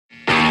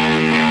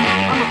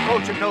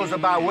coach that knows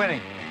about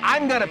winning.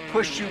 I'm going to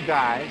push you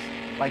guys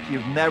like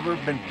you've never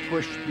been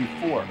pushed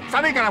before.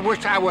 Some of you are going to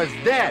wish I was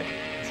dead.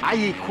 I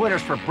eat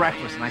quitters for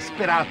breakfast, and I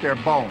spit out their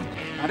bones.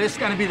 Now, this is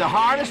going to be the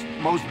hardest,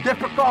 most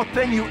difficult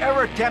thing you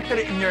ever attempted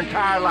in your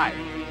entire life.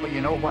 But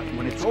you know what?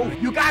 When it's over,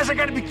 you guys are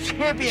going to be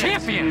champions.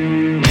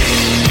 Champion!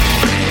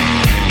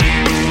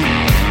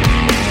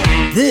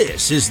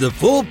 This is the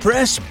Full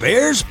Press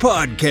Bears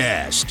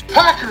podcast.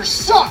 Packers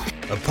suck!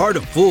 A part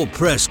of Full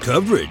Press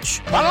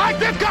coverage. I like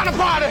this kind of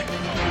party!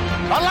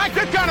 I like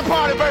this kind of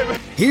party, baby!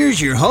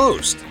 Here's your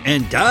host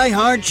and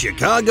diehard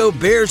Chicago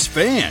Bears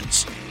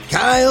fans,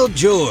 Kyle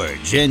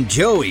George and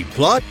Joey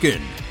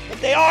Plotkin. But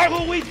they are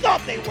who we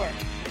thought they were,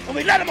 and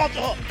we let them off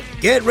the hook.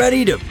 Get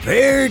ready to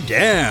bear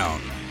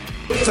down.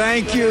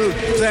 Thank you,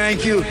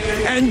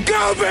 and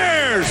go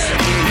Bears!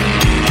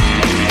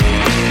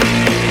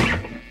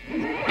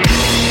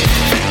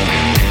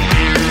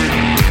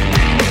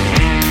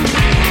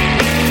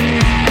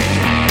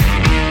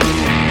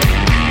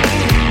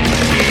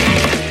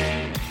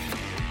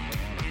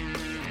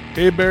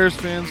 Hey Bears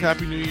fans,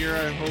 Happy New Year.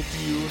 I hope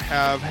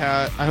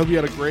you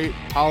had a great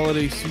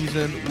holiday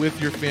season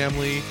with your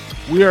family.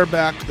 We are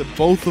back, the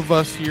both of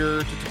us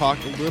here, to talk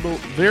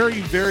very,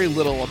 very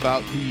little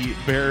about the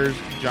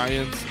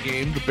Bears-Giants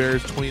game, the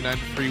Bears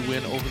 29-3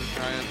 win over the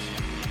Giants.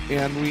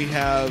 And we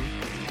have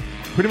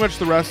pretty much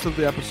the rest of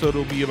the episode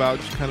will be about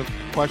just kind of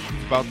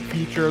questions about the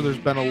future. There's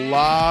been a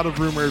lot of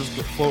rumors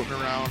floating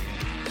around,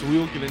 so we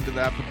will get into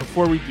that. But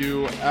before we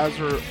do,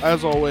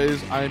 as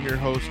always, I am your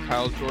host,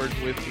 Kyle George.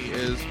 With me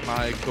is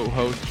my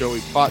co-host, Joey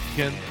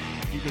Plotkin.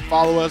 You can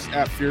follow us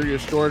at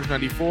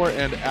FuriousGeorge94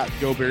 and at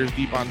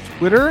GoBearsDeep on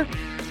Twitter.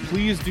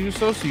 Please do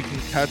so you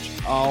can catch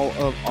all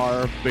of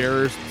our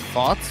Bears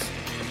thoughts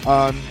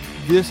on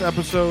this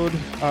episode.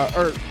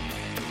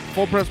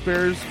 Full Press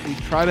Bears, we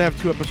try to have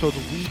 2 episodes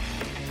a week.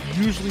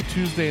 Usually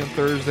Tuesday and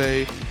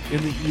Thursday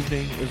in the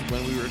evening is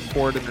when we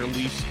record and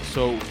release,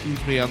 so please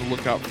be on the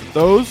lookout for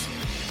those.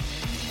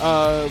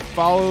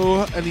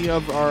 Follow any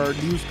of our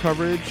news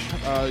coverage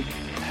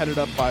headed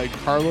up by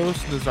Carlos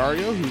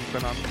Nazario, who's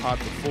been on the pod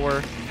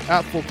before,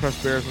 at Full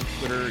Press Bears on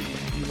Twitter. You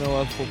can email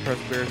us,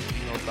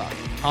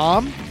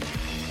 fullpressbears@gmail.com.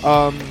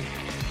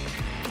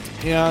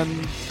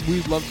 And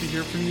we'd love to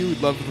hear from you.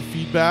 We'd love the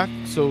feedback.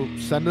 So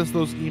send us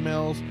those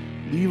emails.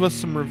 Leave us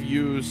some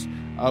reviews.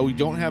 We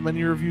don't have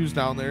any reviews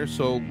down there,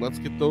 so let's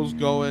get those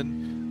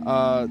going.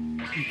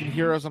 You can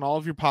hear us on all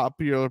of your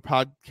popular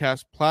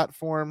podcast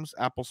platforms,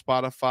 Apple,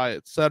 Spotify,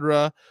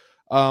 etc.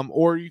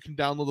 Or you can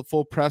download the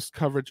Full Press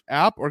Coverage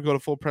app or go to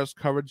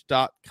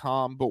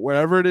fullpresscoverage.com. But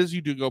wherever it is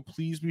you do go,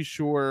 please be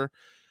sure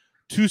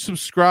to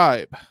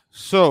subscribe.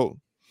 So,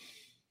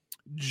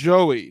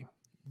 Joey,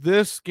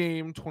 this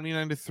game,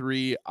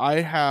 29-3,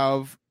 I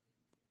have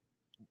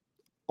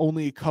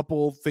only a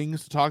couple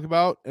things to talk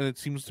about, and it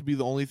seems to be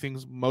the only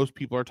things most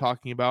people are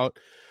talking about.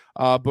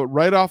 But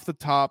right off the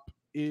top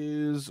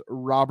is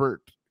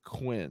Robert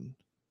Quinn.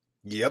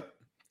 Yep.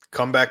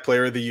 Comeback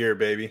player of the year,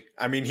 baby.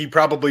 I mean, he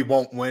probably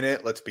won't win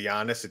it. Let's be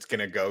honest. It's going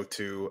to go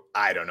to,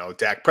 I don't know,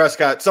 Dak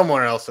Prescott,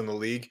 someone else in the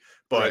league.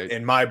 But right.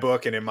 In my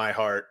book and in my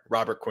heart,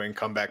 Robert Quinn,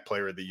 comeback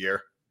player of the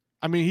year.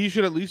 I mean, he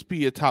should at least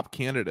be a top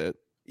candidate.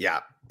 Yeah.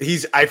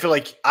 I feel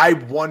like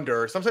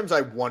sometimes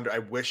I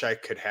wish I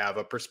could have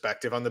a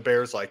perspective on the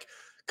Bears, like,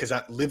 because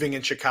I'm living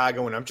in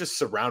Chicago and I'm just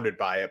surrounded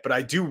by it. But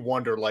I do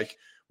wonder, like,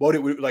 what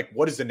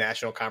is the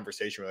national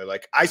conversation really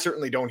like? I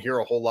certainly don't hear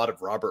a whole lot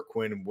of Robert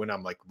Quinn when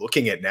I'm like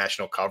looking at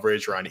national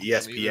coverage or on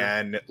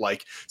ESPN.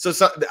 Like, so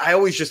I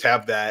always just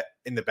have that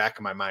in the back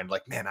of my mind.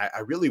 Like, man, I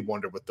really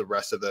wonder what the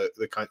rest of the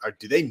country,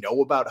 do they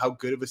know about how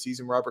good of a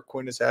season Robert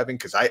Quinn is having?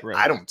 Because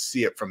I don't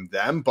see it from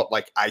them, but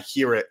like I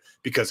hear it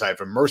because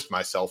I've immersed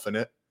myself in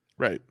it.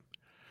 Right.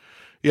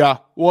 Yeah.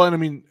 Well, and I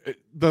mean,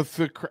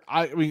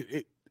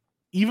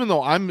 even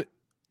though I'm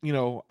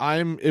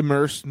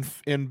immersed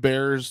in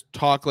Bears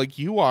talk like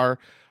you are,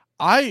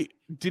 I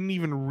didn't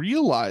even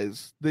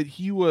realize that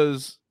he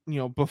was,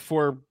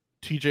 before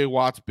TJ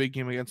Watt's big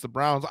game against the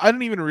Browns, I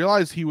didn't even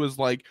realize he was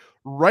like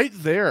right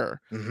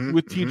there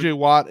with TJ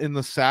Watt in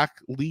the sack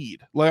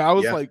lead. Like, I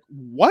was like,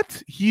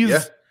 what?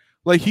 He's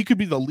like, he could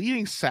be the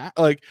leading sack.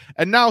 Like,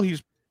 and now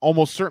he's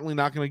almost certainly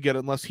not going to get it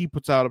unless he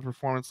puts out a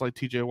performance like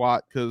TJ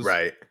Watt. Cause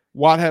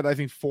Watt had, I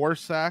think, 4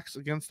 sacks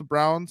against the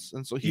Browns.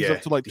 And so he's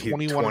up to like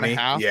 21 and a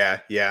half.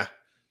 Yeah.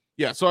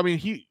 Yeah, so I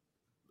mean,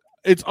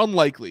 it's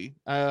unlikely,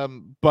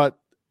 but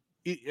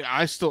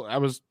I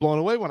was blown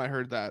away when I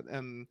heard that,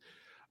 and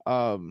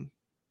I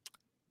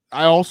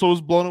also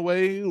was blown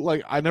away.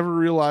 Like, I never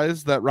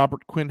realized that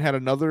Robert Quinn had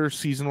another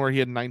season where he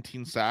had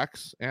 19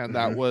 sacks, and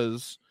that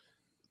was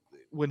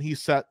when he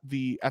set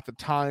at the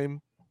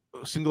time,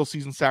 single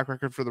season sack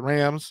record for the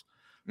Rams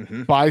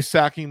by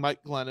sacking Mike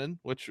Glennon,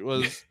 which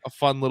was a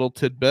fun little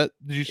tidbit.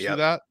 Did you see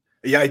that?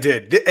 Yeah, I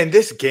did. And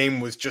this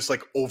game was just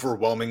like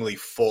overwhelmingly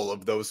full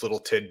of those little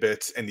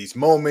tidbits and these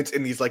moments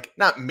and these like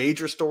not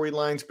major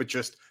storylines, but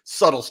just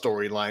subtle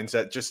storylines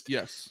that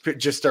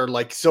just are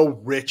like so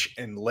rich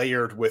and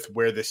layered with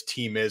where this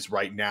team is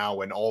right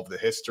now and all of the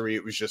history.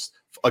 It was just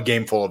a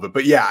game full of it.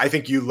 But yeah, I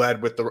think you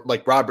led with the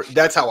like Robert.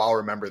 That's how I'll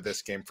remember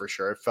this game for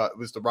sure. It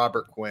was the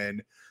Robert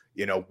Quinn,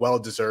 well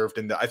deserved.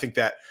 And I think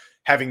that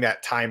having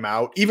that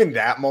timeout, even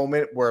that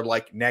moment where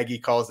like Nagy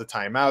calls the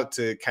timeout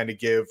to kind of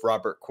give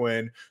Robert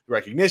Quinn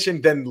recognition.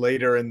 Then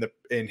later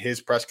in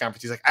his press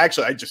conference, he's like,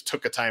 actually, I just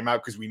took a timeout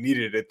because we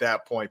needed it at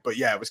that point. But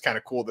yeah, it was kind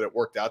of cool that it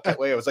worked out that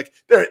way. I was like,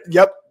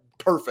 yep,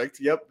 perfect.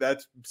 Yep.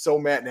 That's so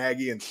Matt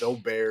Nagy and so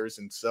Bears.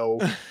 And so,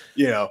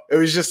 it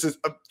was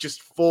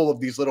just full of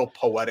these little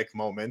poetic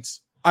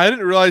moments. I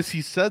didn't realize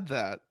he said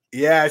that.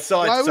 Yeah, I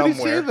saw it somewhere. Why would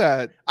he say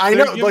that? I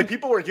know, like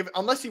people were giving,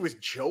 unless he was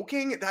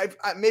joking.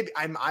 Maybe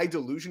I'm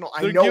delusional.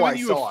 I know I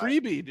saw a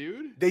freebie,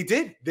 dude. They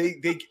did.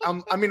 They.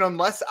 I mean,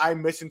 unless I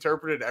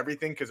misinterpreted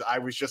everything because I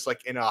was just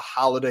like in a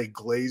holiday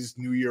glazed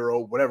New Year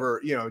or whatever,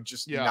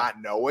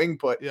 not knowing.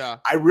 But yeah,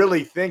 I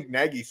really think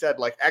Nagy said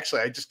like,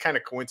 actually, I just kind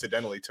of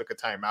coincidentally took a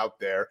time out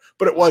there.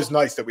 But it was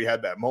nice that we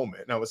had that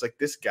moment, and I was like,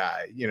 this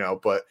guy,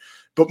 But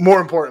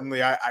more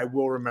importantly, I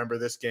will remember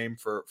this game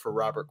for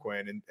Robert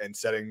Quinn and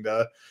setting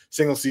the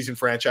single season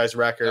franchise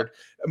record.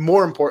 Yep.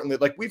 More importantly,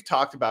 like we've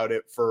talked about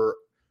it for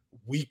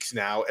weeks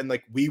now, and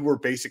like we were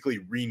basically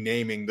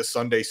renaming the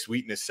Sunday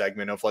Sweetness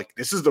segment of like,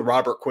 this is the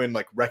Robert Quinn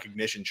like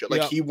recognition shit.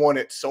 Like he won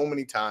it so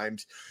many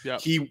times.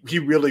 Yep. He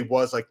really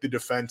was like the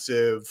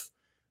defensive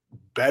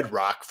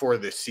bedrock for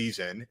this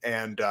season,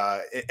 and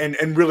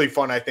really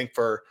fun, I think,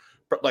 for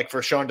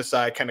Sean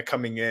Desai kind of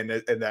coming in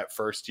that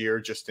first year,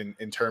 just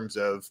in terms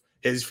of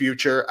his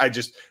future.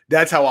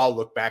 That's how I'll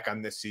look back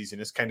on this season,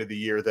 is kind of the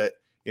year that,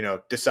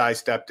 Desai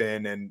stepped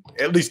in, and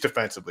at least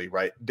defensively,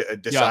 right?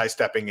 Desai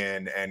stepping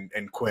in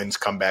and Quinn's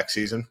comeback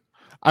season.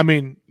 I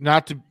mean,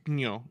 not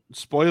to,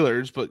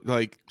 spoilers, but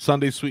like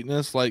Sunday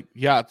Sweetness, like,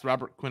 yeah, it's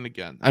Robert Quinn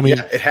again. I mean,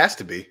 it has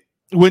to be.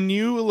 When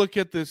you look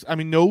at this, I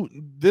mean,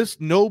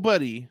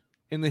 nobody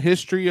in the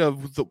history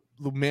of the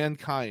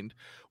mankind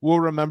will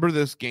remember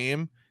this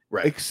game.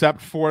 Right. Except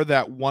for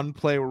that one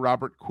play where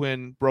Robert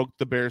Quinn broke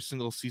the Bears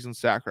single season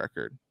sack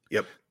record.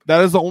 Yep.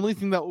 That is the only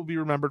thing that will be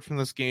remembered from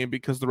this game,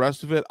 because the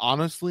rest of it,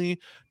 honestly,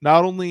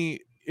 not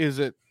only is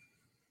it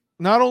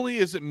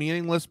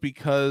meaningless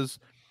because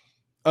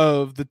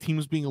of the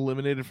teams being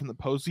eliminated from the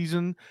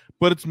postseason,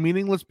 but it's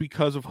meaningless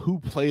because of who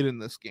played in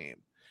this game.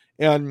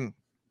 And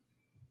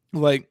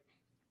like,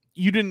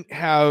 you didn't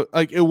have,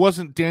 like, it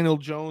wasn't Daniel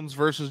Jones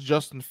versus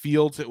Justin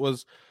Fields. It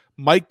was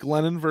Mike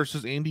Glennon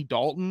versus Andy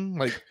Dalton.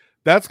 Like,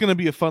 that's going to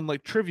be a fun,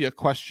 like, trivia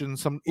question.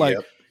 20,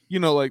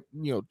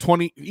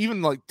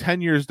 even like 10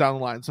 years down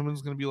the line,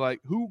 someone's going to be like,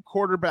 who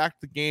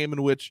quarterbacked the game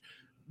in which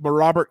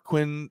Robert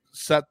Quinn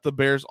set the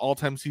Bears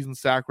all-time season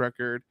sack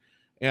record?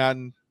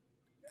 And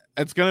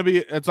it's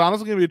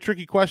honestly going to be a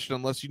tricky question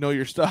unless you know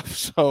your stuff.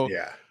 So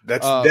yeah,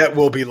 that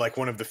will be like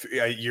one of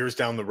the years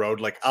down the road.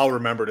 Like, I'll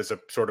remember it as a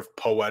sort of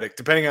poetic,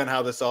 depending on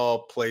how this all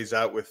plays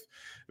out with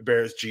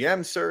Bears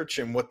GM search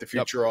and what the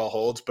future all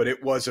holds, but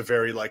it was a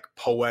very like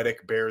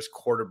poetic Bears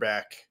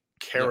quarterback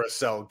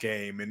carousel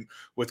game, and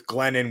with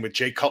Glennon, with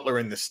Jay Cutler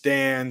in the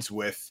stands,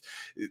 with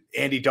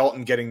Andy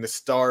Dalton getting the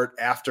start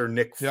after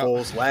Nick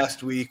Foles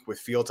last week, with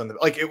Fields on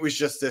it was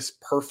just this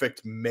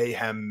perfect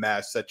mayhem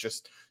mess that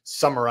just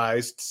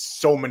summarized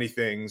so many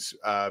things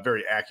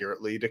very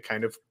accurately to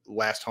kind of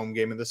last home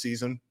game of the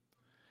season.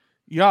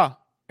 Yeah,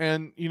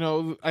 and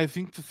I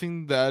think the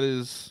thing that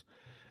is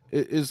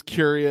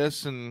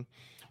curious, and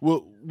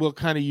we'll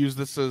kind of use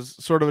this as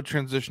sort of a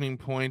transitioning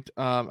point.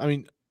 I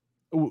mean,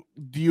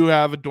 do you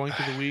have a doink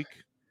of the week?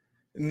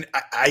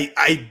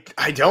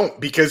 I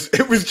don't, because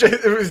it was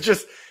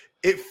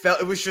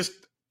just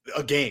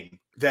a game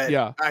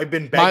that I've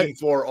been begging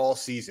for all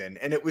season,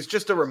 and it was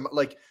just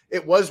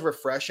it was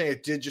refreshing.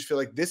 It did just feel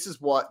like this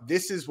is what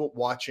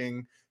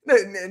watching.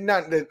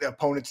 Not that the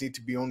opponents need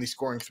to be only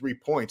scoring 3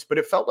 points, but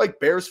it felt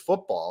like Bears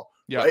football.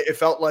 Yeah, right? It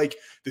felt like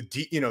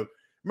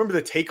remember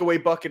the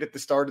takeaway bucket at the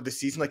start of the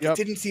season? Like, it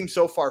didn't seem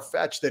so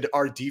far-fetched that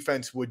our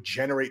defense would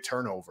generate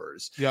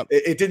turnovers. Yep.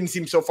 It didn't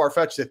seem so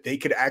far-fetched that they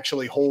could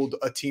actually hold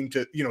a team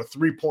to,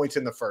 3 points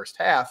in the first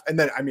half. And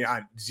then,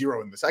 on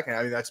 0 in the second.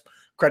 I mean, that's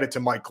credit to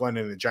Mike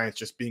Glennon and the Giants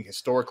just being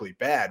historically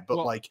bad.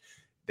 But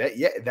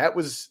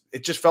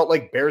it just felt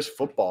like Bears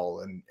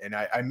football, and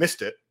I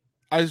missed it.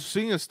 I was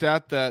seeing a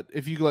stat that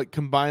if you like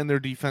combine their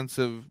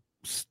defensive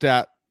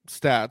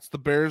stats, the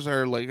Bears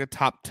are like a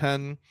top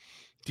 10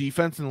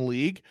 defense in the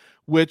league,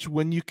 which,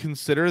 when you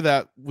consider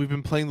that we've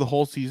been playing the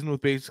whole season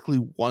with basically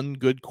one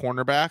good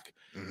cornerback,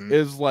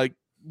 is like,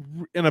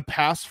 in a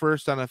pass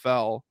first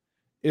NFL,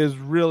 is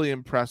really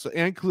impressive.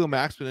 And Khalil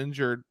Mack's been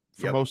injured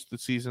for most of the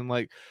season.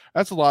 Like,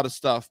 that's a lot of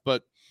stuff.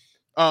 But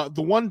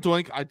the one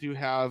doink I do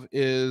have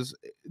is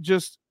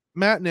just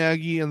Matt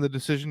Nagy and the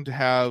decision to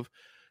have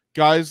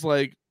guys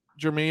like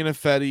Jermaine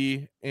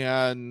Ifedi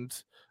and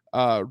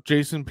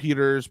Jason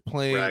Peters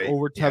playing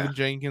over Tevin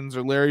Jenkins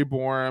or Larry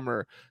Borum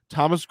or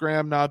Thomas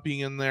Graham not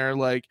being in there,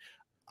 like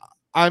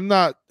I'm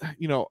not,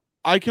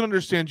 I can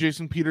understand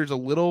Jason Peters a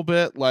little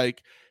bit,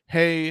 like,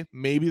 hey,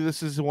 maybe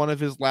this is one of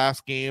his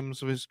last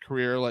games of his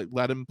career, like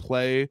let him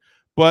play.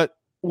 But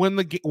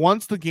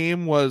once the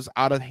game was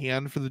out of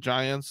hand for the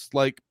Giants,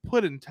 like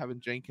put in Tevin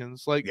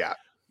Jenkins, like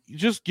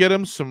just get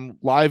him some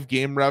live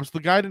game reps. The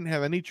guy didn't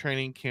have any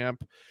training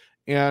camp,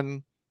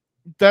 and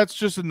that's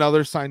just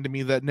another sign to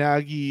me that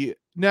Nagy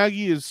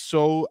is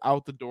so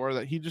out the door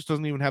that he just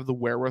doesn't even have the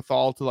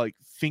wherewithal to like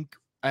think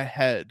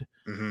ahead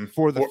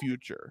for the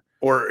future.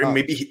 Or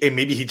maybe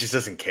he just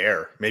doesn't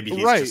care. Maybe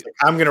he's just like,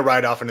 I'm gonna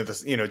ride off into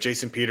this.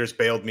 Jason Peters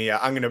bailed me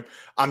out.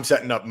 I'm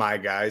setting up my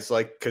guys,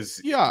 like,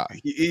 because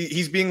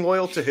he's being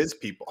loyal to his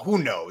people. Who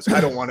knows? I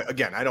don't want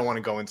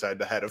to go inside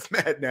the head of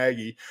Matt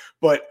Nagy,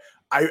 but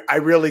I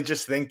really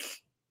just think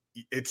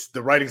it's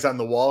the writing's on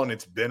the wall, and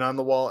it's been on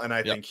the wall. And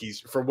I think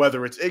he's, for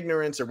whether it's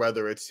ignorance or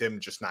whether it's him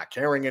just not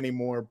caring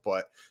anymore.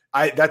 But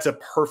that's a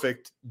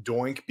perfect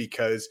doink,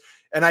 because.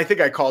 And I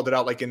think I called it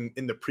out like in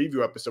the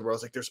preview episode where I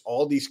was like, there's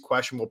all these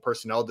questionable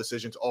personnel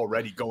decisions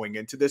already going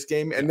into this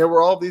game. And there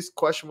were all these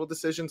questionable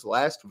decisions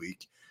last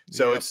week.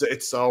 So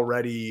it's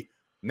already,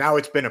 now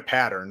it's been a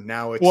pattern.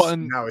 Now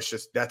it's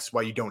just, that's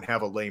why you don't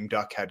have a lame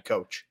duck head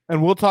coach.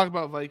 And we'll talk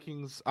about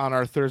Vikings on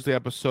our Thursday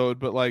episode,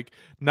 but like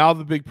now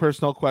the big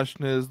personnel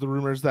question is the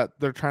rumors that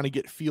they're trying to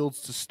get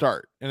Fields to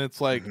start. And it's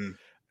like,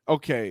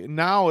 okay,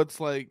 now it's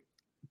like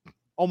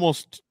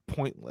almost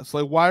pointless.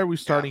 Like, why are we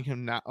starting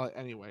him now?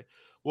 Anyway.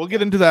 We'll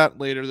get into that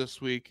later this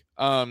week.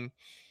 I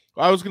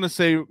was going to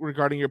say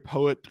regarding your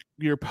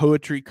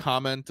poetry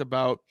comment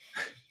about,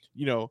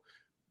 the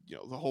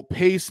whole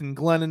Pace and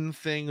Glennon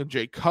thing,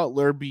 Jay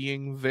Cutler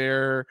being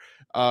there,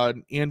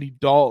 Andy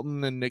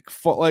Dalton and Nick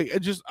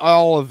like just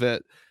all of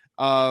it,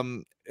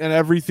 and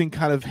everything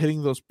kind of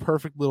hitting those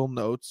perfect little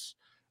notes.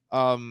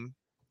 I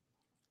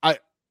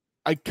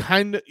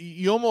kind of,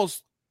 you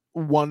almost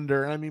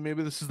wonder. I mean,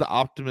 maybe this is the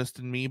optimist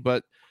in me,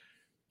 but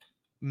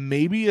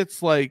maybe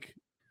it's like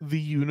the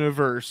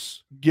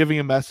universe giving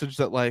a message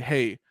that like,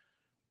 hey,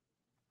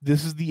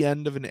 this is the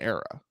end of an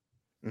era.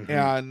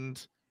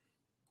 And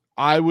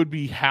I would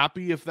be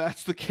happy if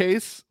that's the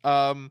case.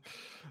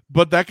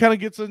 But that kind of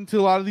gets into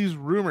a lot of these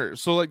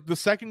rumors. So like the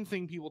second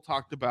thing people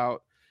talked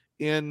about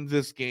in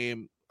this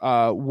game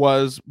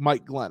was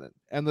Mike Glennon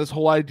and this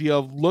whole idea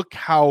of look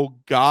how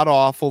god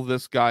awful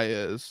this guy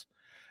is,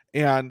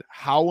 and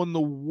how in the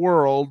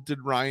world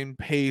did Ryan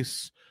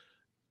Pace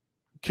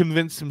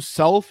convince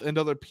himself and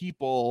other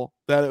people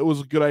that it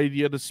was a good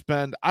idea to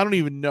spend, I don't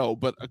even know,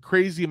 but a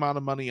crazy amount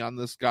of money on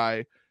this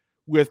guy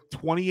with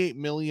 $28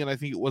 million, I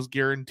think it was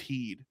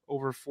guaranteed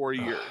over 4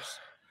 years.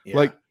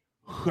 Like,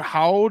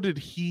 how did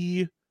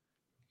he,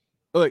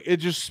 like, it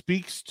just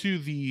speaks to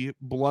the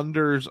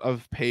blunders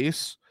of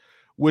Pace,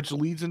 which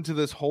leads into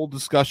this whole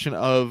discussion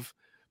of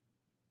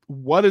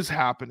what is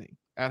happening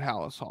at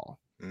Halas Hall.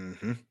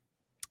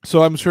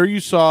 So I'm sure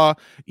you saw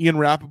Ian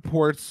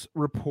Rappaport's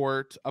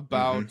report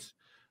about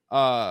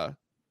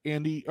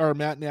Andy or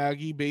Matt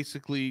Nagy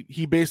basically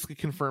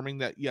confirming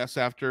that yes,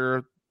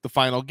 after the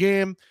final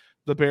game,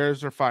 the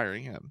Bears are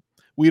firing him.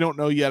 We don't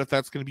know yet if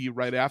that's going to be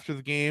right after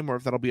the game or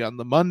if that'll be on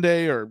the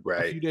Monday or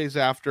a few days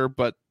after,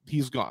 but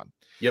he's gone.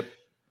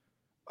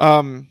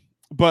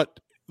 But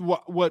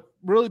what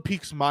really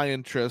piques my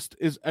interest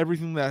is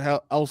everything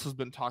that else has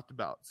been talked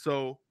about.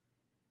 So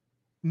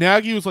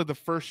Nagy was like the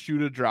first shoe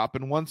to drop,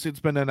 and once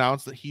it's been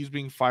announced that he's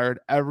being fired,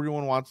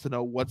 everyone wants to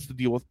know what's the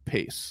deal with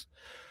Pace.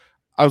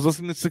 I was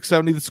listening to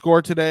 670 The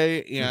Score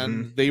today,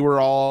 and they were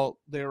all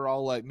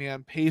like,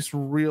 "Man, Pace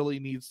really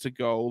needs to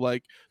go."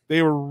 Like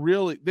they were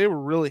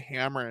really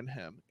hammering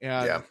him,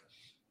 and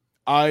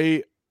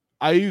I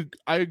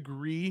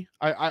agree.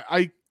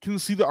 I can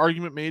see the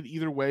argument made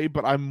either way,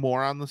 but I'm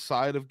more on the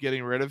side of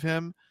getting rid of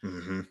him.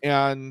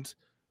 And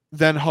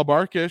then Hub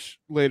Arkush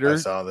later, I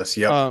saw this.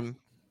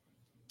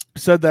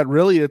 Said that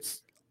really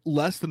it's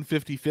less than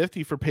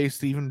 50-50 for Pace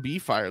to even be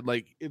fired.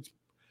 Like it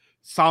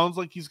sounds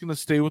like he's going to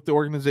stay with the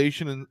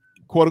organization and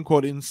quote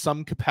unquote in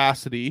some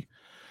capacity.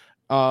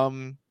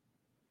 And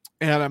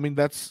I mean,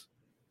 that's,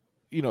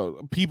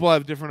 people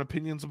have different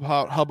opinions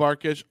about Hub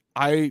Arkush.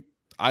 I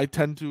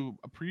tend to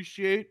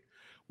appreciate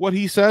what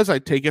he says. I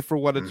take it for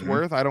what it's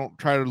worth. I don't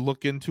try to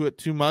look into it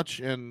too much.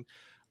 And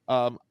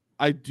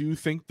I do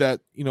think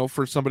that,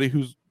 for somebody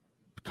who's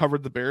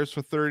covered the Bears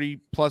for 30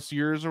 plus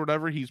years or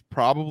whatever, he's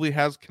probably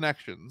has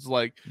connections.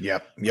 Like,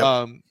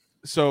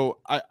 so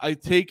I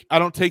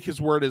don't take his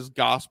word as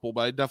gospel,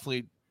 but I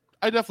definitely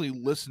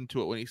listen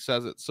to it when he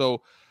says it.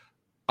 So,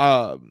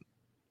 I'm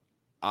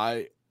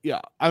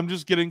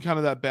just getting kind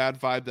of that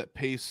bad vibe that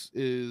Pace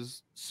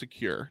is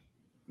secure.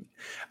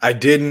 I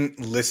didn't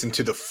listen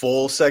to the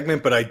full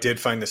segment, but I did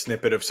find the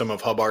snippet of some of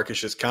Hub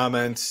Arkush's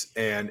comments,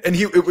 and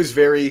it was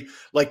very,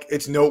 like,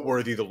 it's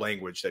noteworthy the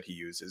language that he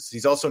uses.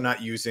 He's also not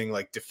using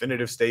like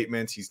definitive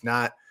statements. He's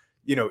not,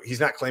 he's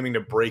not claiming to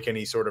break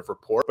any sort of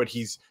report, but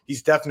he's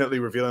definitely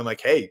revealing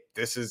like, hey,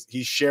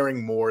 he's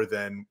sharing more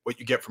than what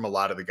you get from a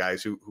lot of the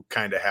guys who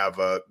kind of have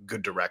a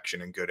good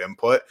direction and good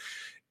input.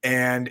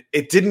 And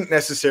it didn't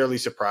necessarily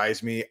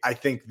surprise me. I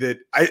think that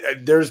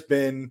there's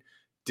been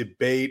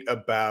debate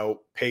about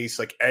Pace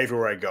like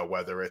everywhere I go,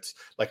 whether it's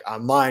like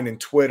online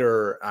and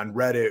Twitter, on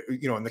Reddit,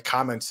 in the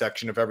comments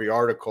section of every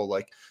article,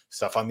 like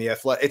stuff on The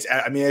Athletic.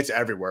 It's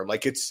everywhere.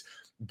 Like, it's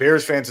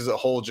Bears fans as a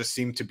whole just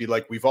seem to be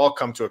like, we've all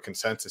come to a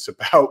consensus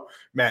about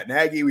Matt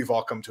Nagy. We've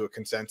all come to a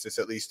consensus,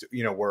 at least,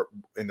 we're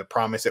in the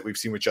promise that we've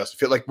seen with Justin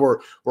Fields. Like, we're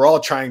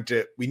all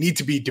we need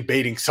to be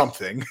debating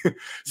something.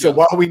 So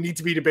while we need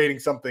to be debating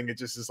something, it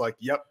just is like,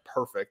 yep,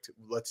 perfect.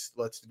 Let's,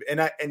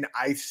 and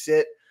I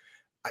sit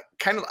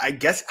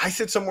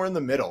somewhere in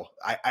the middle.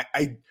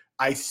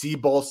 I see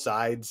both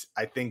sides.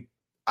 I think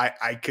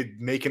I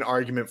could make an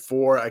argument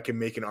for, I can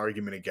make an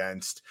argument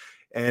against.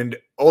 And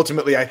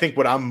ultimately, I think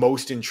what I'm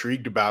most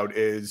intrigued about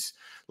is,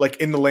 like,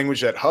 in the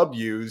language that Hub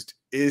used,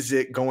 is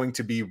it going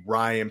to be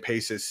Ryan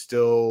Pace is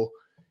still,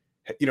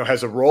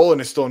 has a role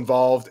and is still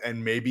involved?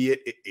 And maybe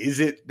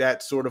is it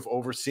that sort of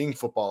overseeing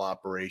football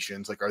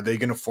operations? Like, are they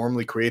going to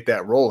formally create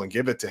that role and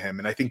give it to him?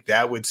 And I think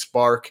that would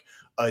spark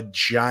a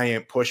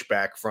giant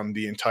pushback from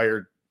the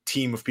entire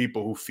team of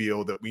people who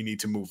feel that we need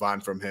to move on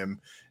from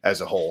him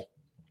as a whole.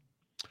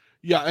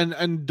 Yeah.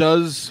 And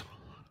does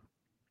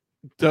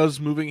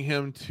moving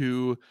him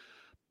to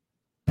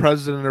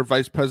president or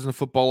vice president of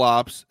football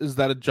ops, is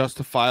that a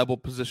justifiable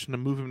position to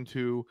move him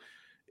to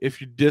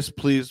if you're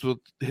displeased with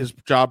his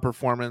job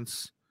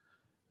performance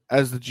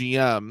as the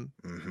GM?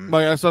 Mm-hmm.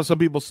 Like, I saw some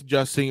people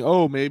suggesting,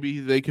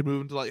 maybe they could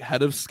move him to like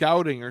head of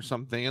scouting or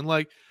something. And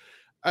like,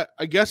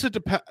 I guess it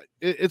depends.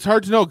 It's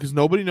hard to know because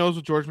nobody knows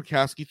what George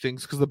McCaskey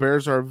thinks, because the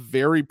Bears are a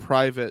very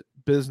private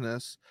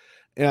business,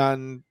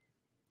 and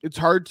it's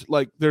hard to,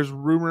 like, there's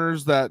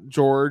rumors that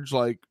George,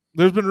 like,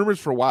 there's been rumors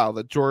for a while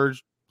that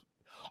George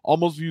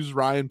almost views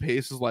Ryan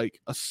Pace as like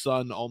a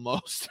son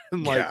almost.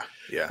 And like,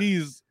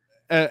 he's,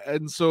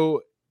 and so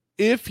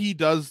if he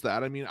does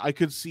that, I mean, I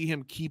could see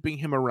him keeping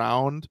him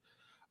around,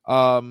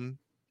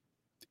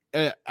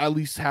 at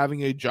least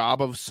having a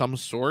job of some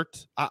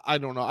sort. I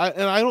don't know.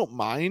 I don't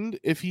mind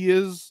if he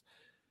has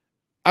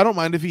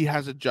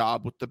a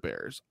job with the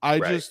Bears. I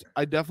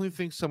definitely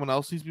think someone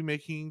else needs to be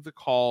making the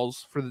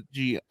calls for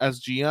the as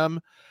GM.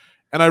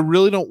 And I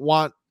really don't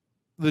want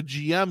the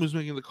GM who's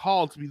making the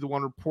call to be the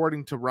one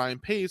reporting to Ryan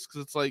Pace,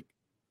 because it's like,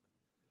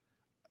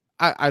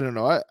 I don't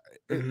know.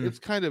 It's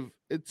kind of,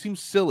 it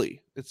seems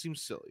silly.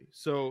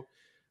 So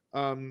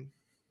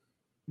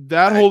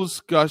that whole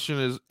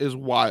discussion is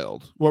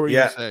wild. What were you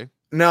going to say?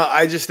 No,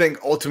 I just think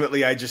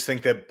ultimately,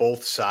 that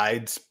both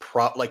sides,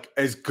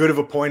 as good of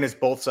a point as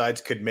both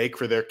sides could make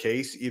for their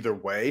case either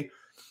way,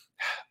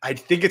 I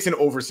think it's an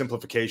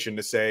oversimplification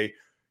to say,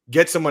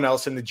 get someone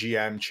else in the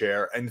GM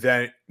chair, and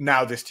then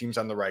now this team's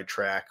on the right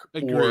track.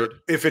 Agreed. Or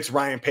if it's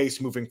Ryan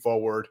Pace moving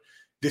forward,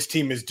 this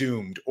team is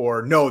doomed.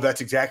 Or no,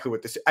 that's exactly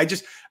what this.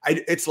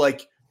 It's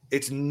like,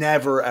 it's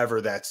never ever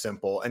that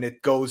simple, and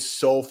it goes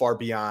so far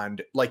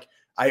beyond. Like,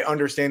 I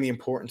understand the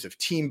importance of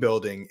team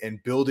building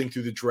and building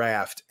through the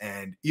draft,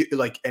 and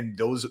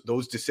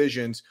those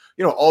decisions,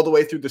 all the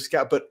way through the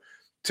scout. But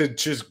to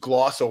just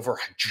gloss over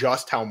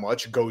just how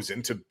much goes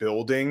into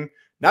building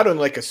not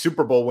only like a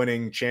Super Bowl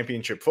winning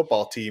championship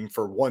football team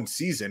for one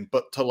season,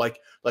 but to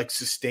like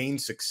sustain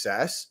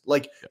success.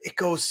 Like, it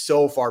goes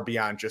so far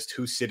beyond just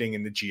who's sitting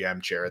in the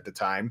GM chair at the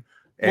time.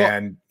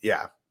 And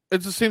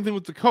it's the same thing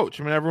with the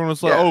coach. I mean, everyone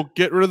was like,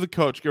 get rid of the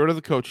coach.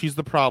 He's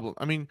the problem.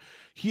 I mean,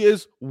 he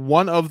is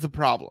one of the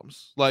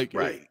problems. Like,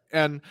 right.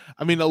 And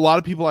I mean, a lot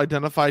of people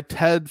identify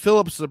Ted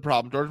Phillips as a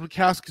problem. George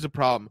McCaskey is a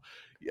problem.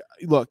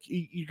 Look,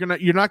 you're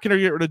not going to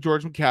get rid of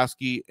George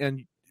McCaskey,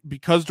 and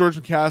because George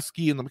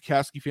McCaskey and the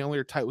McCaskey family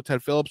are tight with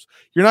Ted Phillips,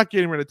 you're not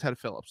getting rid of Ted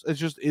Phillips. It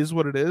just is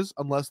what it is,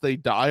 unless they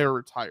die or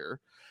retire.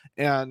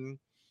 And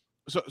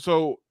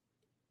so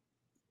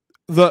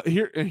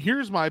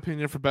here's my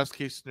opinion for best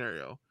case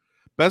scenario.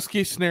 Best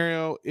case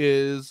scenario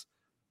is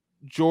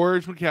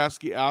George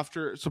McCaskey,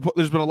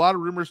 there's been a lot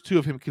of rumors too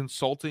of him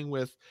consulting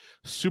with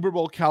Super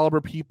Bowl caliber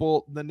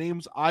people. The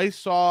names I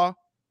saw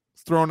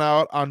thrown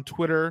out on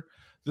Twitter,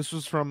 this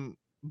was from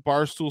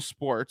Barstool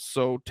Sports,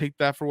 so take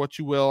that for what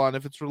you will on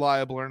if it's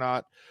reliable or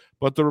not.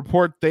 But the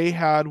report they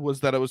had was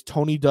that it was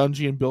Tony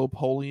Dungy and Bill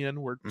Polian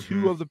were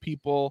two of the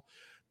people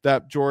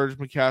that George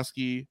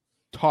McCaskey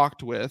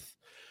talked with.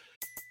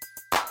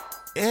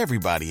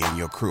 Everybody in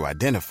your crew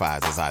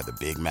identifies as either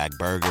Big Mac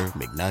Burger,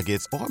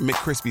 McNuggets, or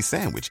McCrispy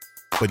Sandwich.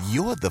 But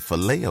you're the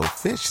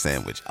Filet-O-Fish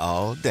Sandwich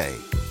all day.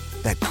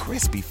 That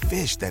crispy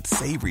fish, that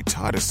savory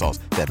tartar sauce,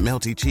 that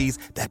melty cheese,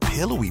 that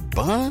pillowy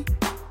bun.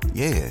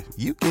 Yeah,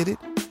 you get it.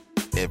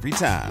 Every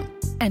time.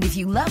 And if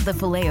you love the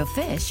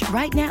Filet-O-Fish,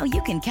 right now you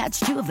can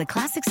catch two of the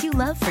classics you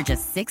love for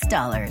just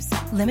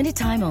 $6. Limited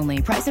time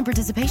only. Price and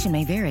participation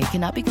may vary.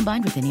 Cannot be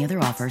combined with any other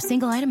offer.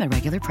 Single item at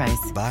regular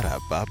price.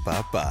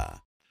 Ba-da-ba-ba-ba.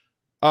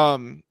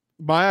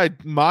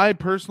 My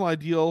personal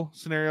ideal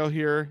scenario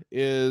here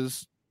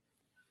is,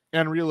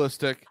 and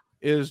realistic,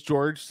 is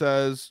George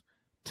says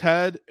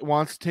Ted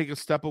wants to take a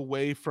step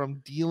away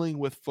from dealing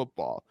with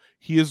football.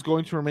 He is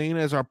going to remain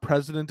as our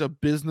president of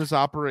business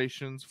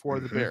operations for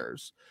the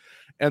Bears.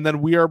 And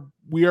then we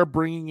are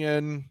bringing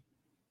in,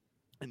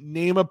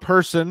 name a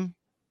person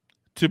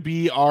to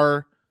be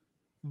our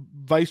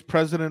vice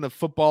president of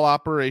football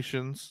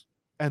operations,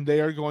 and they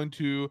are going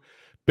to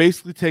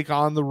basically take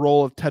on the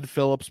role of Ted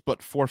Phillips,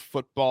 but for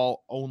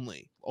football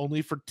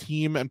only for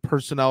team and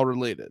personnel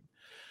related.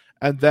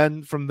 And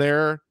then from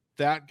there,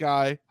 that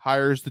guy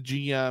hires the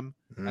GM,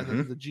 and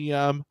then the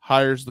GM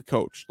hires the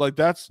coach. Like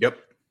that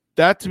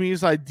to me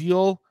is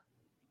ideal.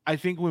 I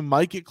think we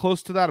might get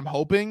close to that. I'm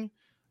hoping.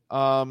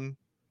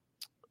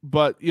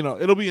 But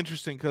it'll be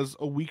interesting because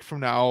a week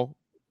from now,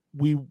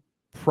 we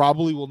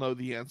probably will know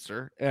the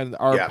answer, and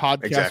our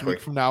podcast a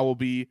week from now will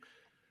be,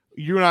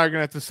 you and I are going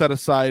to have to set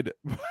aside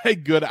a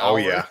good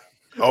hour.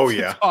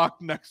 To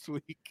talk next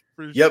week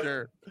for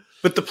sure.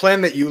 But the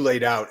plan that you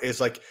laid out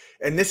is like,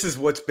 and this is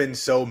what's been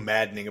so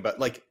maddening about,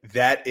 like,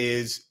 that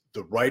is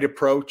the right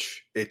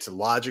approach. It's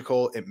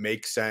logical. It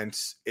makes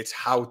sense. It's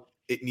how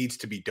it needs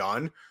to be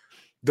done.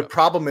 The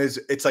problem is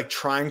it's like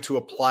trying to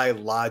apply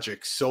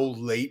logic so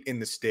late in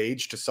the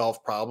stage to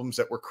solve problems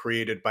that were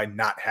created by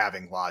not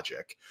having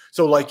logic.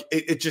 So like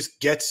it just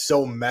gets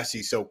so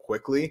messy so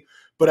quickly.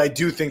 But I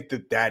do think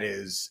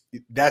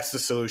that's the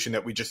solution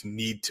that we just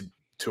need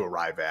to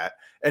arrive at,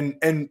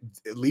 and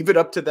leave it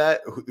up to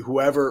that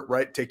whoever,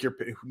 right? Take your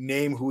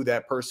name who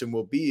that person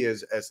will be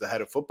as the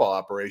head of football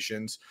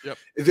operations.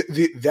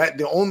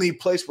 The only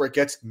place where it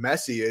gets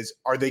messy is,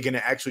 are they going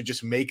to actually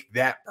just make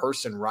that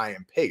person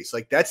Ryan Pace?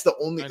 Like that's the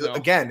only,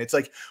 again, it's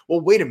like,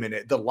 well, wait a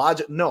minute, the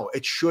logic, no,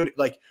 it should,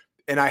 like,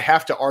 and I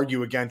have to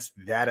argue against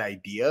that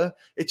idea.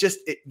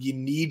 You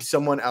need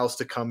someone else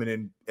to come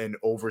in and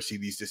oversee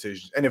these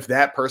decisions. And if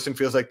that person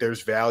feels like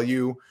there's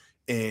value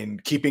in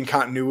keeping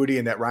continuity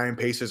and that Ryan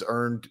Pace has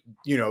earned,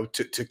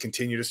 to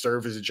continue to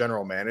serve as a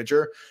general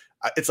manager,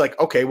 it's like,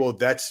 okay, well,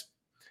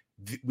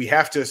 we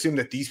have to assume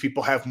that these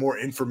people have more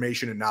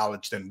information and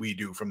knowledge than we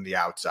do from the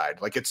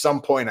outside. Like at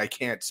some point, I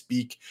can't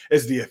speak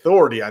as the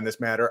authority on this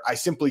matter. I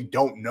simply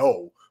don't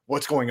know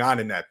what's going on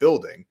in that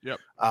building.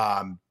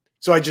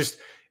 So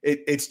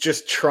it's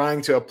just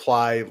trying to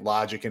apply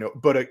logic,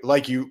 but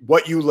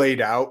what you laid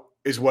out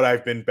is what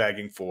I've been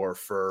begging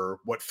for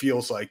what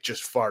feels like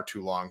just far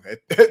too long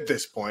at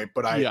this point.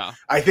 But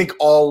I think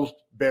all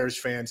Bears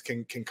fans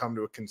can come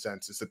to a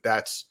consensus that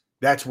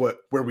that's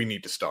where we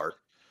need to start.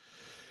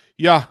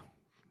 Yeah.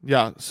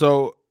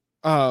 So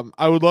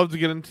I would love to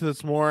get into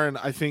this more, and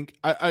I think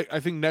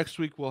next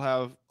week we'll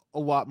have a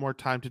lot more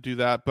time to do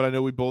that. But I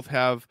know we both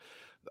have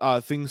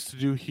things to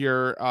do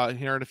here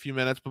in a few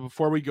minutes. But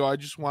before we go, I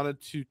just wanted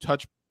to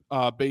touch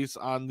base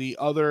on the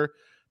other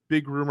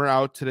big rumor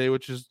out today,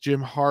 which is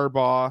Jim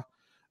Harbaugh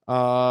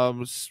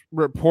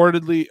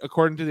reportedly,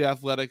 according to The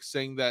Athletic,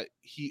 saying that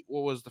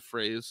what was the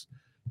phrase?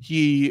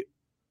 I'm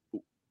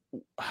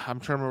trying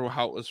to remember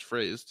how it was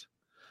phrased.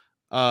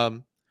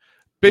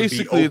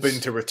 Basically, open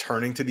to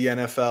returning to the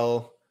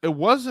NFL. It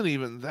wasn't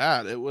even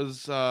that. It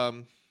was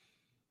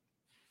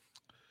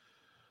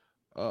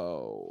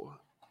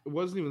it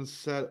wasn't even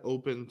said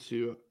open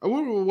to.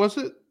 What was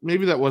it?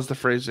 Maybe that was the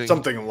phrasing.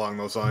 Something along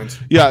those lines.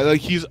 Yeah, like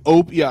he's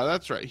open. Yeah,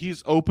 that's right.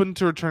 He's open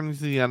to returning to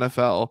the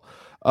NFL.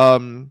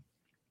 And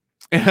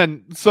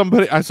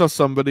I saw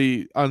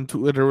somebody on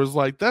Twitter was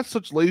like, "That's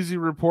such lazy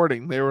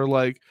reporting." They were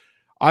like,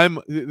 "I'm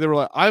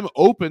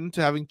open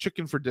to having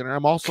chicken for dinner.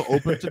 I'm also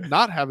open to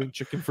not having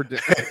chicken for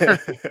dinner."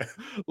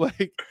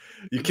 Like,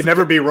 you can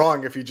never be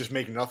wrong if you just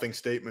make nothing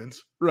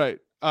statements, right?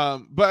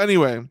 But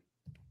anyway.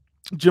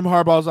 Jim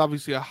Harbaugh is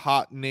obviously a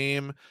hot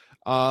name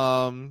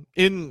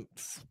in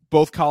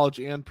both college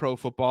and pro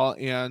football,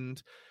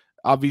 and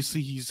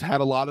obviously he's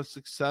had a lot of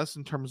success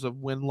in terms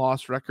of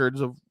win-loss records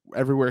of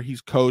everywhere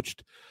he's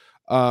coached,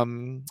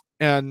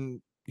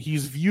 and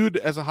he's viewed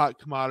as a hot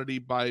commodity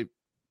by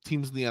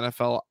teams in the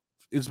NFL,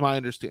 is my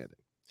understanding.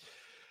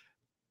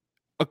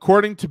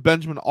 According to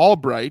Benjamin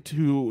Albright,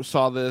 who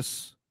saw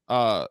this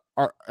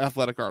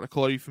Athletic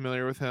article, are you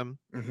familiar with him?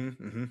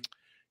 Mm-hmm.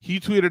 He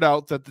tweeted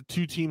out that the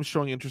two teams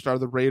showing interest are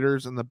the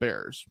Raiders and the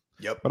Bears.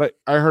 Yep. But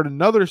I heard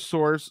another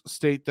source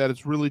state that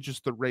it's really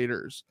just the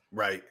Raiders.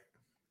 Right.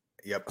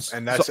 Yep.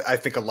 And that's, I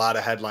think, a lot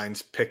of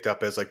headlines picked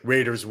up as like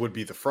Raiders would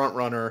be the front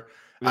runner.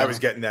 Yeah. I was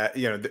getting that,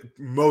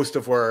 most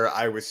of where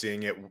I was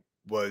seeing it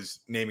was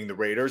naming the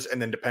Raiders. And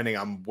then depending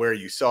on where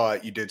you saw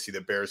it, you did see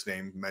the Bears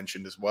name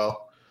mentioned as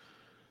well.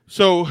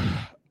 So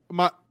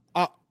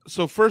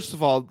so first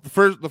of all, the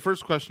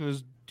first question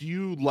is, do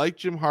you like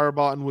Jim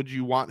Harbaugh, and would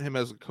you want him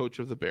as a coach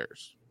of the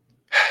Bears?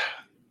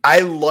 I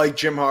like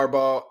Jim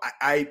Harbaugh.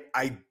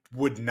 I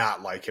would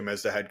not like him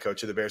as the head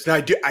coach of the Bears.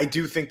 Now, I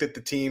do think that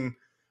the team,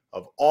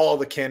 of all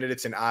the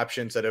candidates and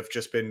options that have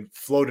just been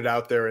floated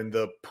out there in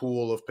the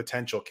pool of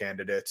potential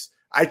candidates,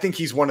 I think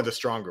he's one of the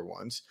stronger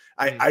ones.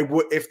 I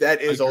would, if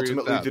that is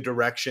ultimately the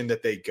direction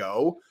that they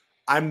go,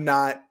 I'm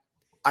not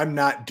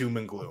doom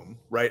and gloom,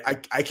 right?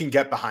 I can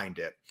get behind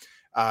it.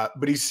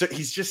 But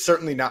he's just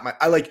certainly not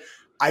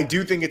I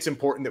do think it's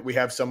important that we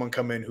have someone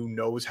come in who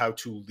knows how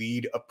to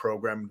lead a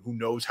program, who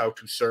knows how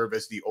to serve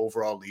as the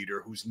overall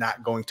leader, who's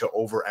not going to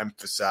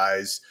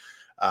overemphasize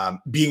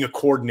being a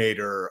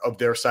coordinator of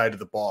their side of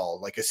the ball,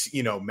 like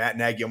Matt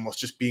Nagy almost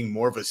just being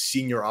more of a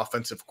senior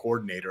offensive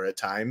coordinator at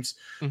times.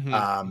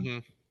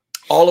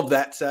 All of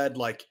that said,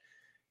 like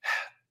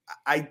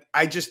I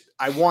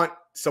want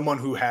someone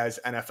who has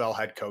NFL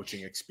head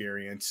coaching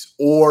experience,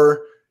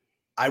 or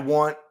I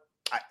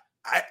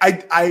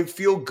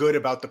feel good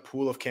about the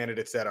pool of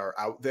candidates that are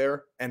out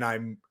there, and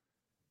I'm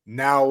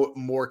now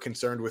more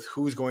concerned with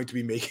who's going to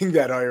be making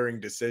that hiring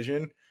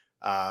decision.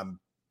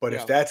 But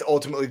if that's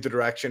ultimately the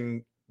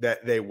direction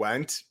that they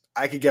went,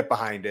 I could get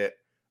behind it.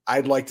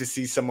 I'd like to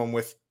see someone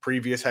with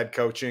previous head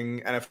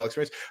coaching NFL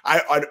experience.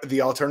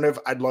 The alternative,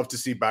 I'd love to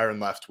see Byron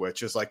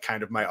Leftwich is like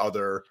kind of my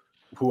other,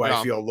 who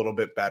I feel a little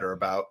bit better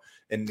about.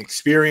 An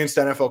experienced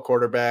NFL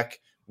quarterback,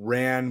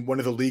 ran one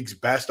of the league's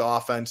best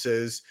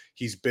offenses.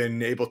 He's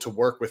been able to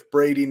work with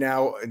Brady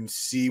now and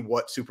see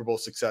what Super Bowl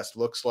success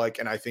looks like.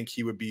 And I think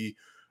he would be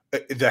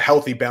the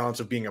healthy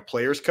balance of being a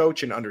player's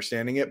coach and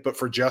understanding it. But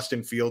for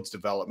Justin Fields'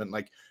 development,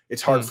 like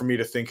it's hard for me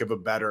to think of a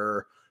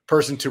better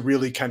person to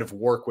really kind of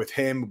work with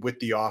him with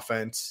the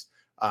offense,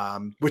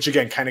 which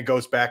again kind of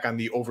goes back on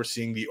the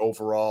overseeing the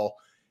overall,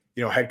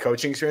 head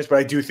coaching experience. But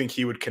I do think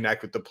he would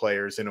connect with the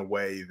players in a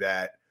way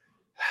that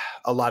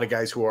a lot of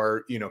guys who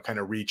are, kind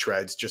of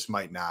retreads just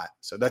might not.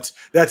 So that's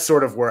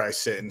sort of where I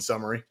sit in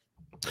summary.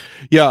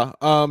 Yeah.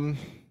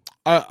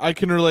 I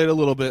can relate a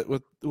little bit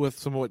with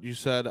some of what you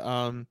said.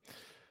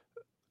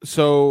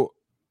 So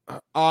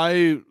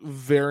I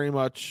very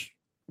much,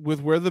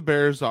 with where the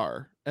Bears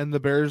are and the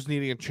Bears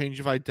needing a change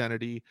of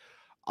identity,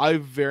 I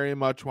very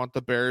much want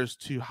the Bears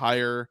to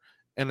hire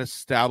an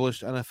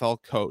established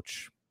NFL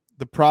coach.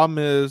 The problem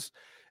is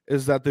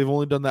that they've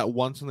only done that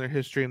once in their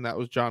history, and that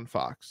was John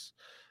Fox.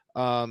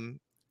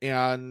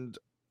 And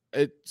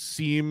it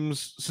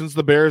seems, since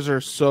the Bears are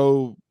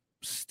so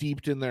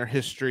steeped in their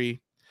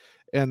history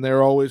and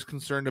they're always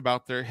concerned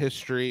about their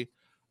history,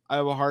 I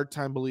have a hard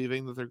time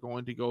believing that they're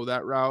going to go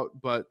that route.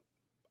 But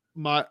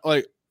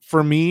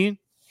for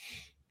me,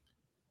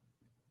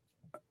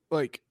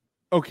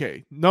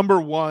 okay,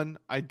 number one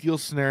ideal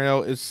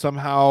scenario is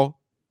somehow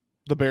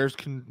the Bears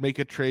can make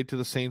a trade to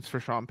the Saints for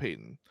Sean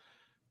Payton.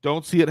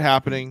 Don't see it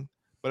happening,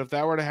 but if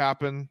that were to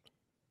happen,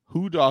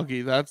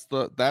 doggy, that's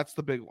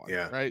the big one.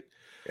 Yeah. Right.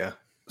 Yeah.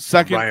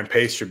 Second, Ryan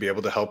Pace should be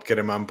able to help get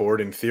him on board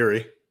in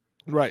theory.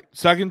 Right.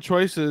 Second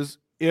choice is,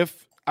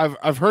 if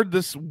I've heard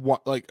this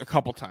a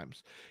couple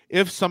times,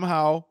 if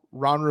somehow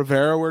Ron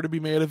Rivera were to be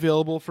made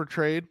available for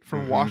trade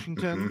from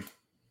Washington,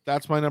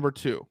 that's my number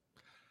two.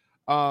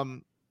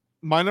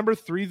 My number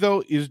three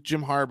though is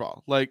Jim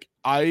Harbaugh. Like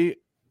I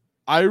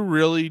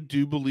really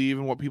do believe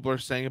in what people are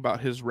saying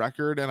about his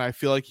record, and I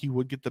feel like he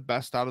would get the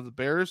best out of the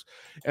Bears.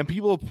 And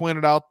people have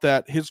pointed out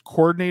that his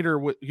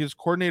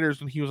coordinators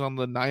when he was on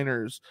the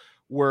Niners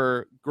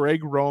were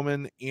Greg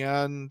Roman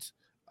and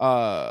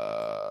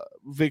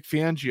Vic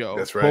Fangio.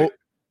 That's right.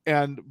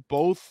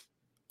 Both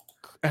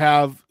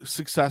have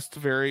success to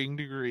varying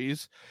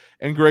degrees.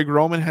 And Greg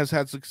Roman has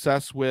had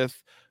success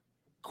with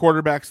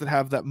quarterbacks that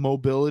have that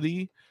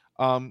mobility,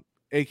 Colin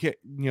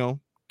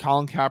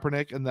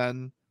Kaepernick, and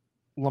then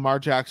Lamar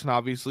Jackson,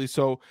 obviously.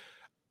 So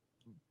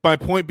my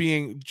point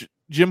being,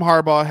 Jim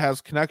Harbaugh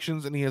has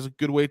connections and he has a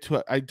good way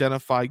to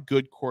identify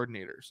good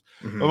coordinators.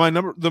 But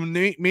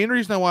the main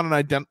reason I want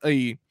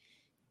a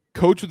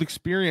coach with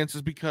experience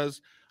is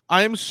because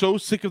I am so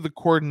sick of the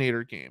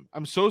coordinator game.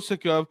 I'm so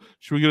sick of,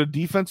 should we get a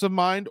defensive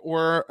mind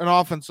or an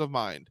offensive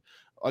mind?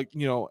 And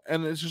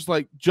it's just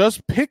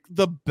just pick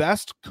the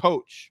best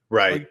coach.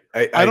 Right.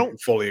 I don't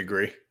fully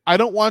agree. I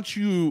don't want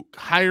you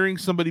hiring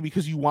somebody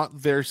because you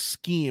want their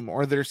scheme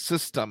or their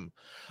system.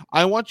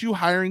 I want you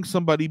hiring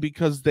somebody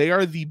because they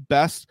are the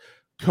best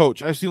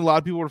coach. I've seen a lot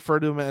of people refer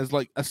to him as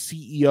like a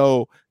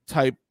CEO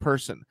type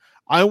person.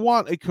 I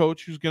want a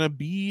coach who's going to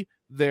be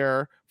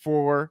there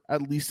for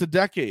at least a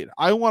decade.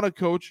 I want a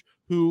coach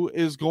who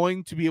is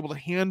going to be able to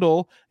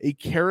handle a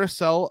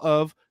carousel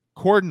of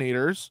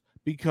coordinators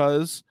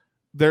because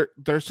they're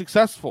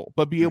successful,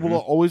 but be able to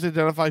always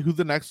identify who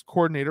the next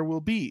coordinator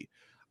will be.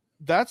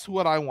 That's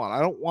what I want.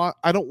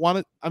 I don't want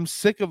it. I'm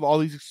sick of all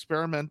these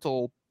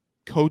experimental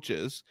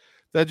coaches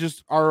that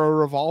just are a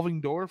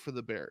revolving door for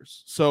the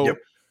Bears. So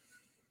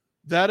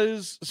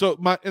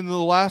my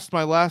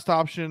last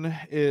option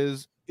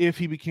is, if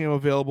he became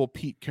available,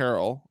 Pete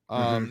Carroll.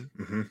 A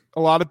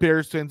lot of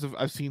Bears fans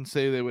I've seen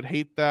say they would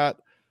hate that.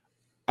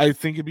 I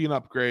think it'd be an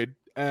upgrade.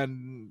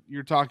 And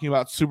you're talking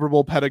about Super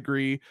Bowl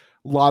pedigree,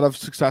 a lot of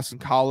success in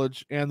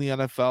college and the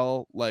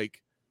NFL.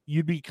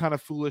 You'd be kind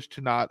of foolish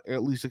to not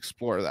at least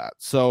explore that.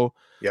 So,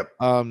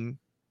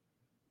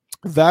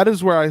 that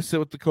is where I sit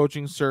with the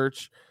coaching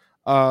search.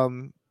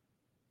 And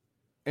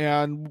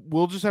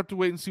we'll just have to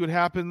wait and see what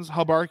happens.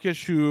 Hub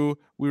Arkush, who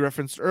we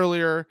referenced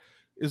earlier,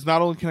 is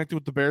not only connected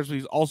with the Bears, but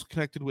he's also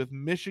connected with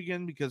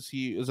Michigan because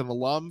he is an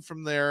alum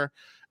from there.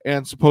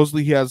 And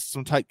supposedly he has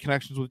some tight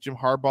connections with Jim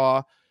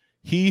Harbaugh.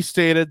 He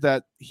stated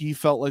that he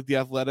felt like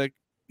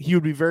he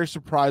would be very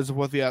surprised if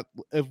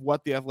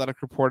what the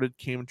Athletic reported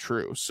came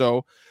true.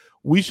 So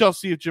we shall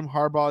see if Jim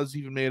Harbaugh is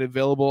even made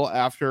available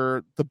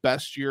after the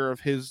best year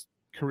of his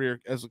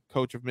career as a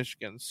coach of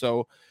Michigan.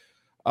 So,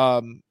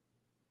 but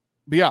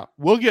yeah,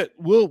 we'll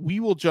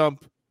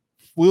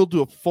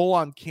do a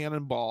full-on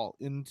cannonball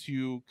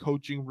into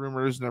coaching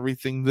rumors and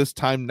everything this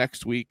time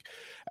next week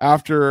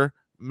after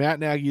Matt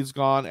Nagy is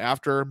gone,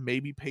 after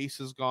maybe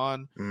Pace is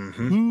gone.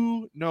 Mm-hmm.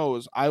 Who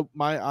knows?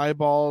 My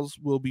eyeballs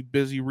will be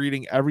busy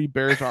reading every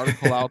Bears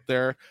article out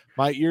there.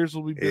 My ears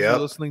will be busy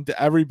listening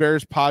to every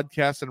Bears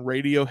podcast and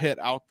radio hit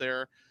out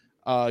there.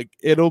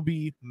 It'll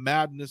be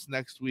madness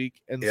next week.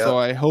 And so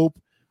I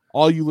hope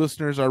all you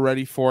listeners are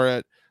ready for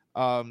it.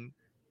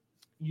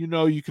 You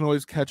can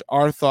always catch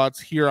our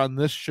thoughts here on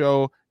this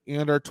show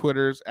and our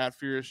Twitters at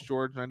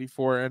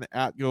FuriousGeorge94 and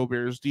at Go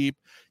Bears Deep.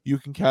 You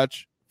can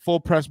catch Full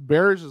Press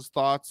Bears'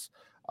 thoughts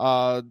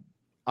at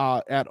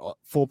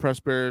Full Press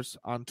Bears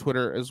on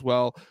Twitter as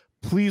well.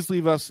 Please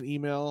leave us an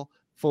email,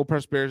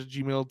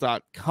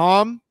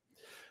 fullpressbears@gmail.com.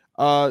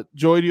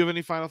 Joey, do you have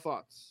any final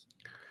thoughts?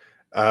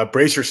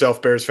 Brace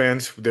yourself, Bears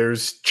fans.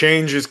 There's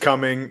change is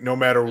coming no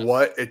matter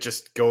what. It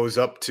just goes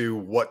up to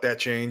what that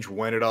change,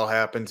 when it all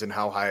happens, and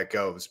how high it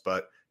goes.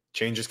 But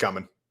change is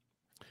coming.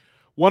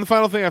 One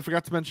final thing I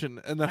forgot to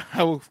mention, and then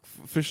I will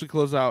officially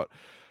close out.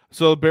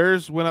 So the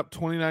Bears went up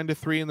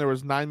 29-3, and there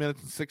was 9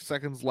 minutes and 6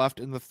 seconds left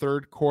in the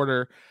third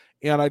quarter.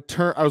 And I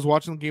was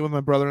watching the game with my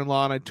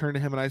brother-in-law, and I turned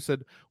to him and I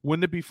said,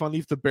 "Wouldn't it be funny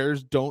if the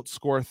Bears don't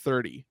score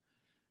 30?"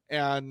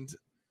 And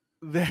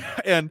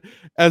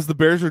as the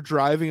Bears are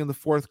driving in the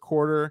fourth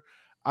quarter,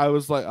 I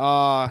was like,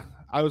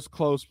 I was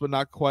close, but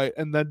not quite.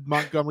 And then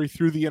Montgomery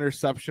threw the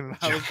interception, and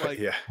I was like,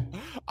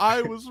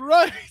 I was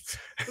right.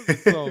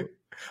 So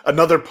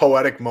another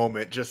poetic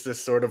moment, just this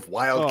sort of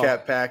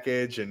wildcat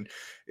package. And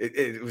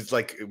it was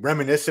like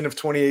reminiscent of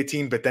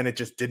 2018, but then it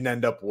just didn't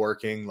end up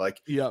working. Like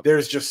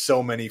there's just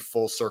so many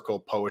full circle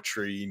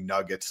poetry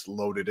nuggets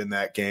loaded in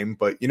that game.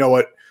 But you know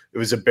what? It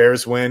was a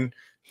Bears win.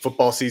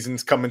 Football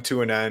season's coming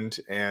to an end,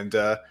 and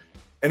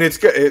it's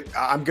good.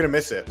 I'm gonna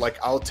miss it. Like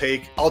I'll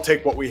take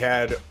what we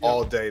had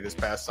all day this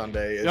past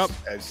Sunday.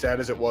 As sad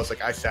as it was,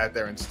 like I sat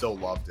there and still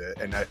loved it,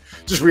 and that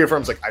just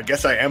reaffirms like I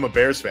guess I am a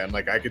Bears fan.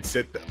 Like I could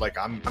sit, like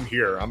I'm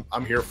here.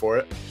 I'm here for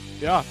it.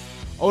 Yeah.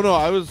 Oh no,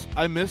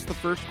 I missed the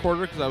first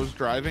quarter because I was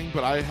driving,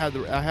 but I had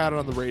it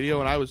on the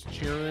radio and I was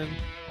cheering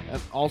and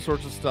all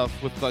sorts of stuff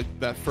with like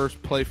that first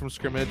play from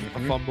scrimmage, a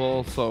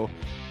fumble. So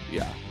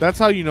yeah, that's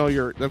how you know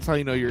you're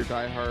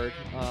diehard.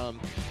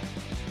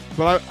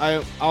 But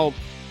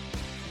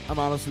I'm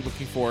honestly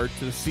looking forward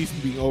to the season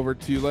being over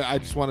too. Like I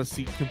just want to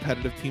see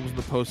competitive teams in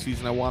the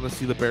postseason. I want to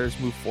see the Bears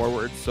move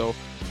forward. So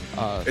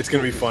it's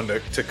going to be fun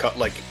to cut.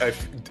 Like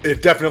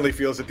it definitely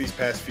feels that these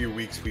past few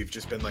weeks we've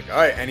just been like, all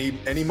right,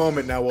 any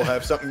moment now we'll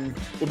have something.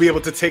 We'll be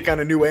able to take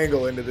on a new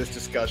angle into this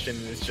discussion.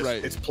 And it's just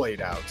it's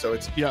played out. So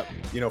it's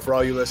for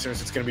all you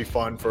listeners, it's going to be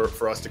fun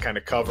for us to kind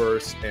of cover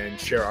and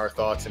share our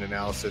thoughts and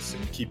analysis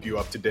and keep you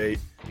up to date.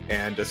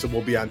 And so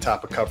we'll be on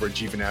top of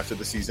coverage even after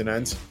the season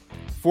ends.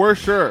 For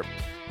sure.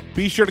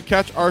 Be sure to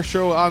catch our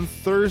show on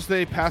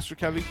Thursday. Pastor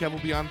Kevin Kev will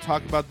be on to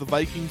talk about the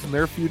Vikings and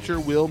their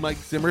future. Will Mike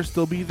Zimmer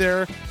still be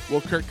there?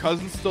 Will Kirk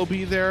Cousins still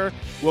be there?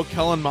 Will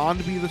Kellen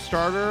Mond be the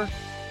starter?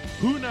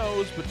 Who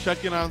knows? But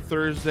check in on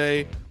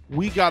Thursday.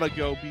 We gotta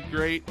go. Be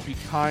great, be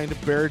kind,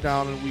 bear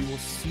down, and we will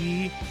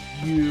see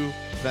you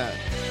then.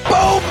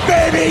 Boom,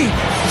 baby!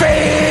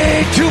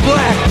 Fade to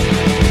black!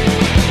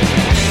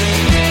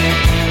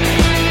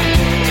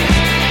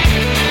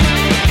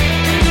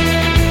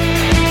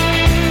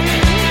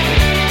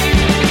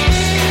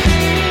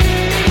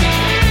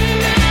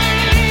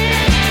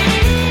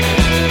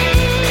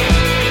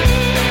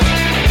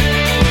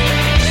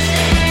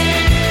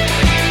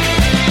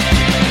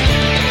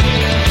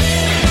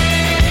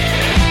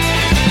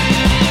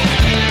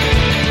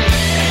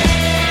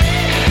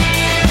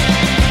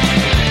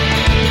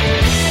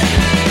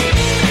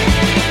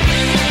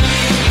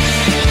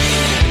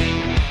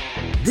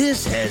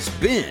 This has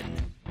been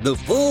the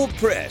Full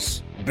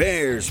Press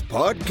Bears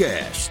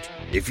Podcast.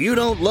 If you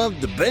don't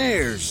love the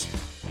Bears,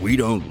 we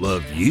don't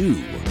love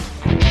you.